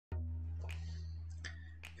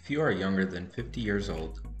If you are younger than 50 years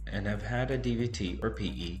old and have had a DVT or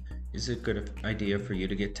PE, is it a good idea for you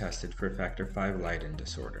to get tested for factor V Leiden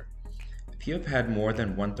disorder. If you have had more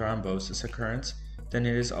than one thrombosis occurrence, then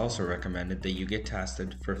it is also recommended that you get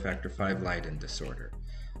tested for factor V Leiden disorder.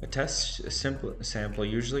 A test sample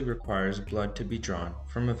usually requires blood to be drawn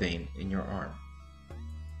from a vein in your arm.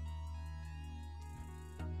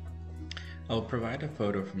 I will provide a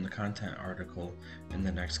photo from the content article in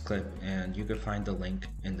the next clip, and you can find the link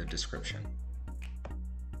in the description.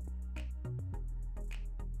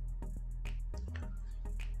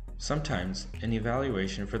 Sometimes, an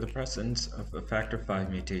evaluation for the presence of a factor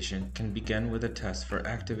V mutation can begin with a test for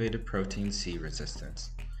activated protein C resistance.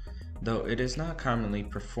 Though it is not commonly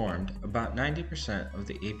performed, about 90% of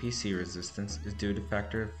the APC resistance is due to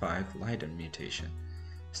factor V Leiden mutation.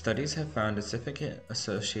 Studies have found a significant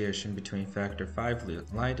association between factor V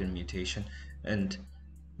Leiden mutation and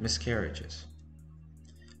miscarriages.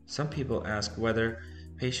 Some people ask whether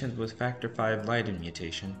patients with factor V Leiden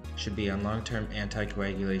mutation should be on long-term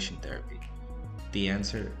anticoagulation therapy. The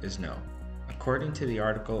answer is no. According to the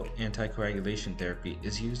article, anticoagulation therapy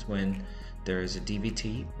is used when there is a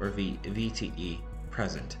DVT or VTE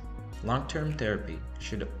present. Long-term therapy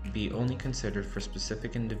should be only considered for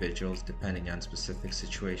specific individuals depending on specific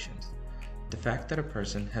situations. The fact that a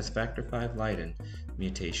person has factor V Leiden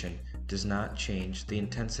mutation does not change the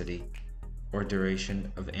intensity or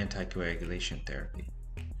duration of anticoagulation therapy.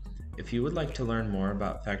 If you would like to learn more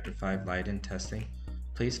about factor V Leiden testing,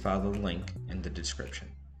 please follow the link in the description.